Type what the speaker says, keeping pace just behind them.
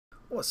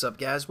What's up,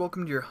 guys?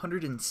 Welcome to your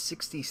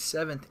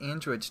 167th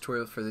Android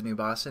tutorial for the new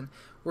Boston,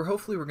 where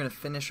hopefully we're going to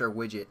finish our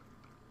widget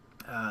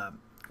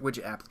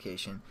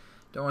application.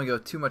 Don't want to go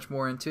too much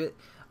more into it,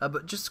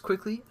 but just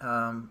quickly,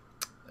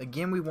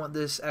 again, we want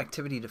this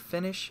activity to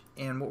finish,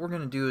 and what we're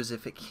going to do is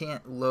if it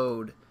can't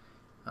load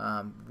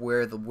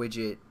which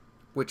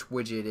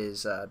widget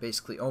is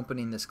basically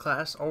opening this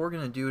class, all we're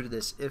going to do to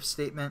this if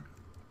statement,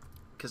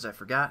 because I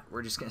forgot,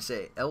 we're just going to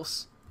say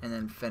else and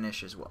then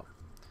finish as well.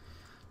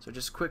 So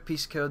just a quick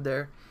piece of code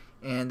there,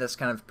 and that's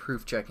kind of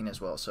proof checking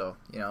as well. So,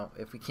 you know,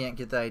 if we can't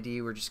get the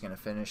ID, we're just going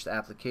to finish the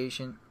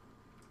application.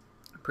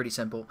 Pretty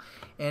simple.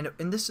 And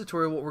in this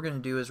tutorial, what we're going to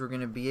do is we're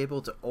going to be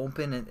able to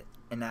open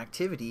an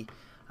activity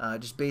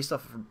just based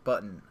off of a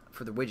button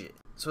for the widget.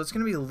 So it's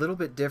going to be a little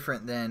bit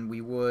different than we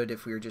would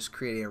if we were just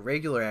creating a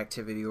regular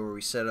activity where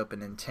we set up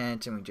an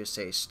intent and we just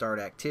say start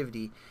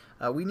activity.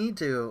 We need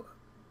to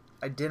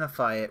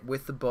identify it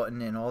with the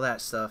button and all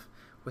that stuff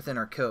within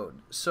our code.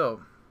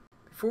 So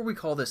before we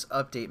call this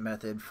update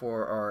method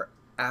for our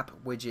app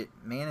widget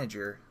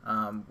manager,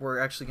 we're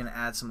actually going to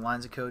add some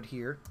lines of code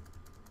here.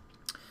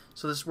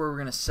 So this is where we're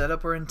going to set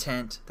up our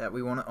intent that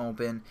we want to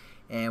open,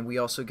 and we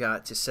also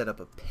got to set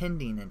up a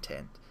pending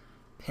intent.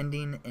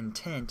 Pending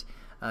intent,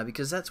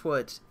 because that's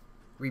what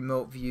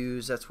remote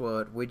views, that's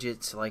what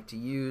widgets like to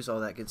use,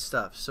 all that good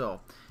stuff.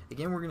 So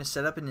again, we're going to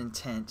set up an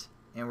intent,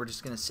 and we're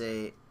just going to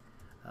say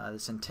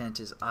this intent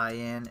is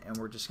in, and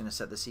we're just going to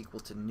set this equal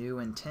to new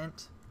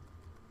intent.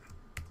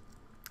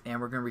 And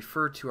we're going to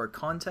refer to our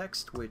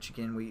context, which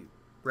again we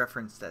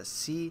referenced as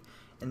C,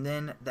 and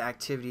then the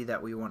activity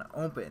that we want to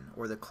open,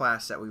 or the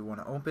class that we want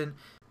to open.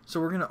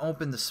 So we're going to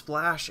open the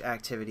splash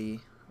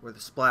activity, or the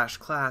splash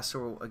class.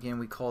 So again,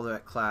 we call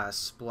that class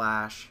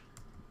splash,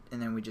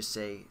 and then we just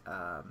say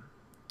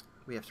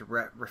we have to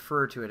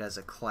refer to it as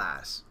a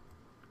class.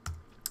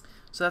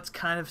 So that's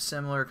kind of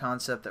similar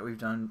concept that we've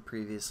done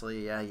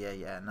previously.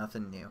 Yeah,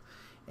 nothing new.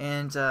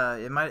 And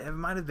it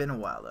might have been a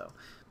while though.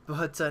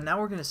 But now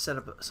we're going to set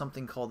up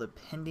something called a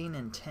pending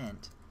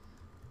intent,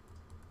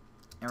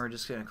 and we're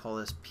just going to call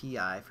this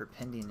PI for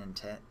pending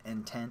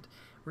intent.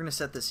 We're going to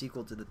set this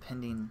equal to the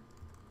pending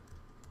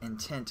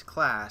intent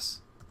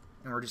class,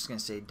 and we're just going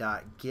to say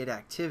dot get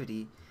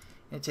activity,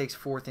 and it takes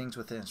four things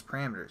within its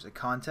parameters: a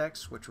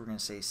context, which we're going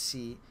to say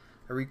C,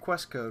 a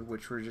request code,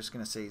 which we're just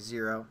going to say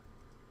 0,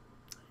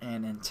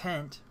 and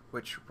intent,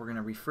 which we're going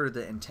to refer to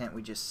the intent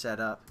we just set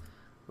up,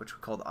 which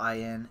we called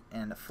in,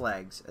 and the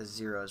flags as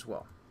 0 as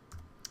well.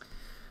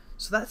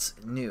 So that's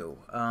new.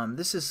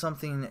 This is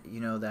something, you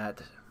know,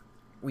 that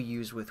we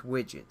use with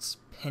widgets,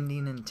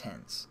 pending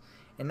intents.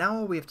 And now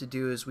all we have to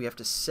do is we have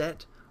to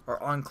set our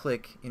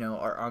on-click,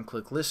 our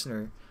on-click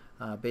listener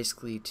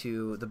basically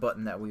to the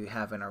button that we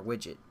have in our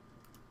widget.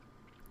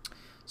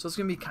 So it's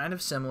going to be kind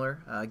of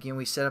similar. Again,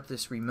 we set up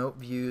this remote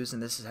views,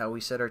 and this is how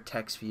we set our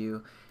text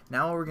view.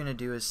 Now all we're going to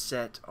do is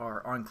set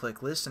our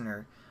on-click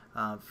listener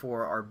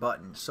for our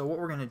button. So what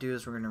we're going to do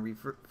is we're going to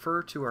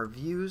refer to our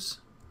views,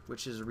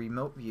 which is a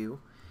remote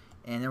view,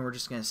 and then we're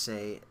just going to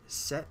say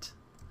set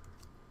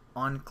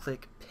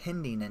on-click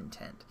pending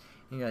intent.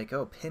 And you're like,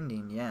 oh,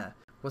 pending, yeah.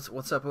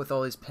 What's up with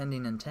all these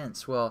pending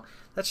intents? Well,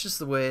 that's just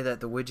the way that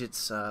the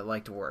widgets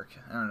like to work.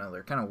 I don't know,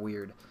 they're kind of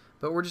weird,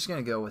 but we're just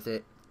going to go with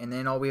it. And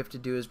then all we have to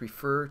do is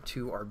refer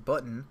to our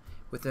button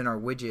within our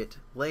widget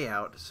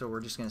layout. So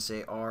we're just going to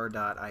say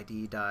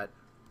r.id.button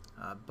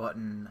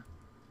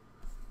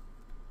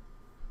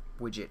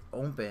widget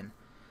open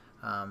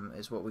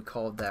is what we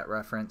called that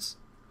reference.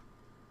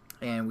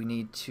 And we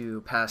need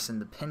to pass in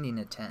the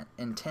pending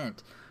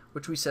intent,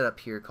 which we set up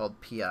here called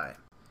PI.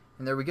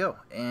 And there we go.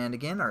 And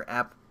again, our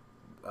app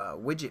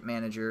widget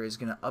manager is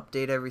going to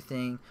update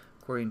everything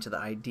according to the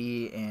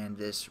ID and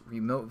this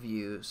remote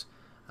views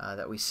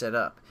that we set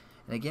up.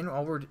 And again,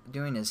 all we're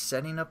doing is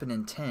setting up an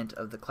intent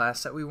of the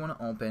class that we want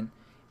to open,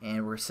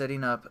 and we're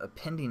setting up a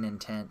pending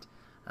intent,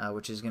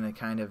 which is going to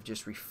kind of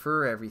just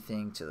refer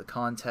everything to the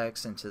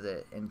context and to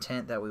the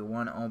intent that we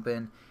want to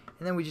open.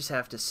 And then we just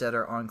have to set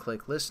our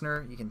on-click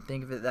listener. You can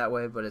think of it that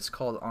way, but it's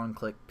called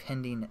on-click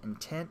pending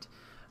intent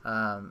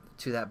to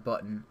that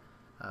button,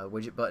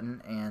 widget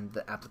button, and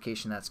the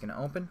application that's going to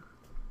open.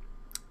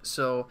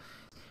 So,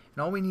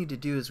 and all we need to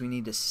do is we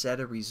need to set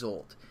a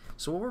result.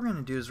 So what we're going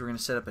to do is we're going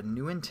to set up a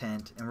new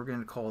intent, and we're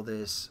going to call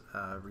this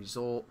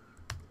result,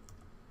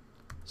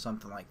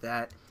 something like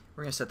that.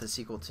 We're going to set this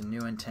equal to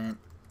new intent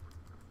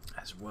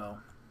as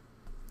well.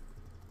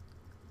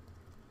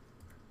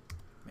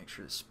 Make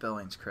sure the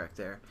spelling's correct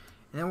there.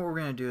 And then what we're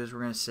going to do is we're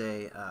going to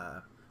say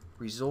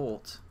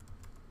result,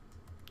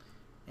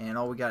 and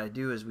all we got to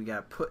do is we got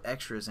to put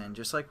extras in,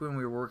 just like when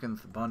we were working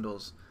with the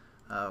bundles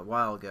a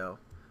while ago,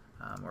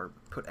 or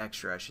put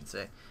extra I should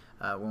say.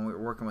 When we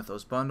were working with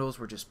those bundles,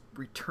 we're just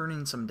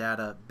returning some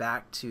data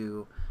back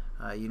to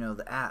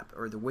the app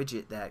or the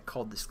widget that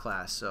called this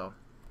class. So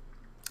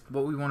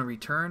what we want to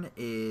return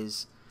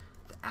is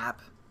the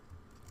app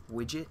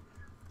widget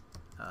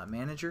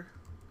manager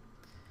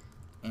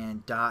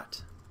and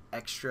dot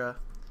extra,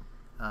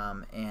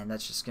 and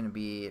that's just going to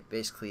be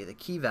basically the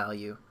key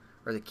value,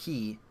 or the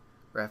key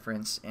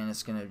reference, and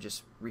it's going to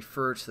just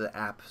refer to the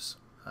app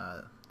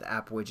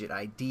widget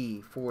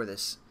ID for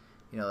this,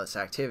 this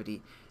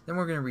activity. Then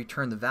we're going to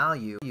return the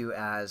value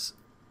as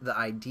the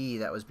ID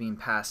that was being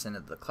passed into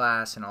the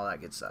class and all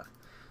that good stuff.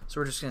 So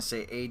we're just going to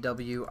say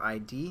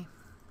AWID,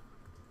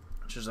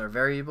 which is our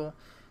variable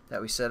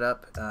that we set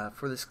up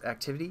for this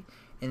activity,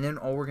 and then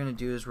all we're going to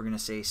do is we're going to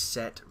say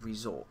set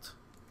result.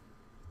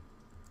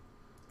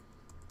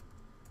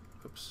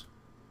 Oops.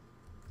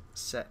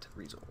 Set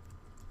result.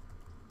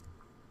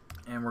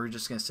 And we're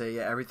just going to say,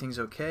 yeah, everything's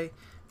okay.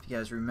 If you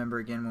guys remember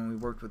again when we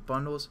worked with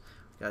bundles,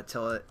 we got to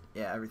tell it,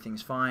 yeah,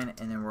 everything's fine,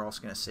 and then we're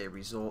also going to say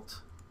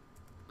result.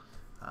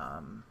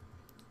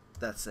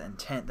 That's the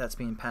intent that's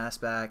being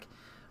passed back.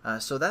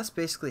 So that's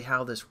basically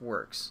how this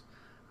works.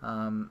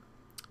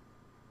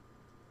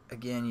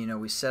 Again,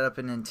 we set up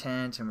an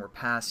intent and we're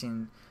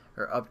passing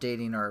or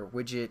updating our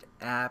widget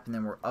app, and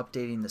then we're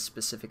updating the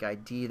specific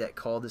ID that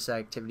called this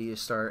activity to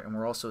start, and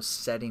we're also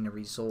setting a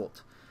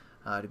result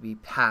to be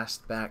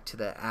passed back to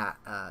the app,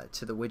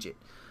 to the widget.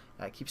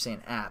 I keep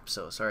saying app,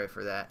 so sorry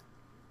for that.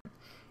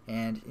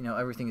 And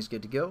everything is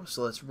good to go.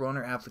 So let's run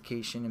our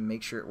application and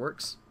make sure it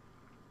works.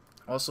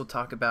 Also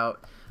talk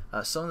about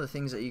some of the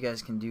things that you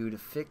guys can do to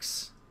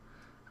fix,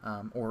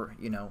 or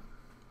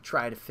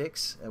try to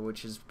fix,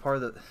 which is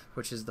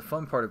the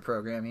fun part of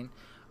programming,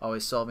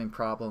 always solving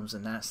problems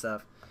and that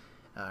stuff,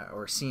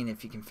 or seeing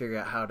if you can figure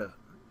out how to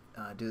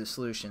do the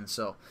solution.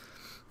 So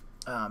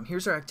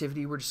here's our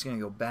activity. We're just going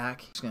to go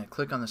back. Just going to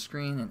click on the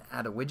screen and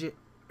add a widget.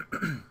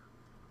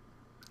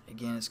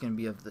 Again, it's going to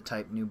be of the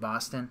type New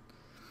Boston.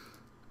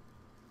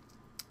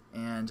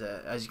 And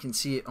as you can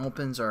see, it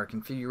opens our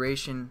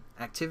configuration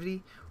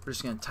activity. We're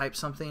just going to type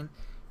something,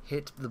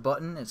 hit the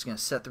button. It's going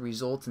to set the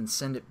result and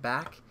send it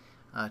back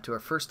to our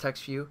first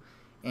text view.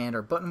 And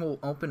our button will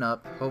open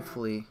up,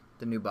 hopefully,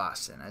 the New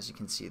Boston. As you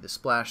can see, the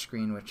splash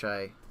screen, which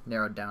I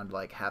narrowed down to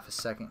like half a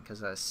second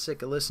because I was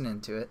sick of listening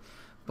to it.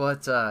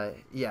 But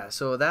yeah,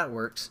 so that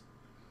works.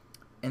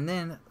 And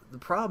then the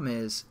problem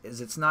is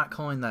it's not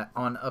calling that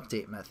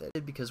onUpdate method,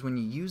 because when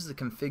you use the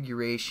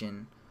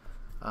configuration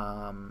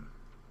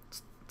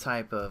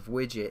type of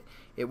widget,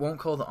 it won't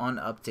call the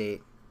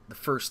onUpdate the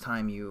first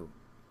time you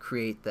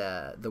create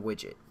the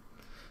widget.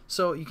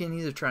 So you can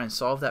either try and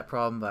solve that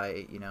problem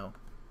by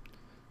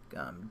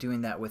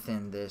doing that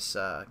within this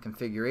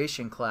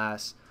configuration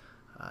class,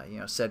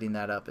 setting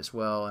that up as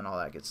well and all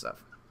that good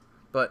stuff.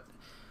 But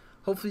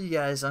hopefully you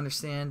guys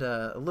understand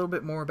a little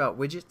bit more about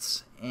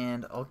widgets,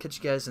 and I'll catch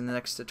you guys in the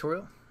next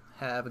tutorial.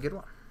 Have a good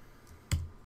one.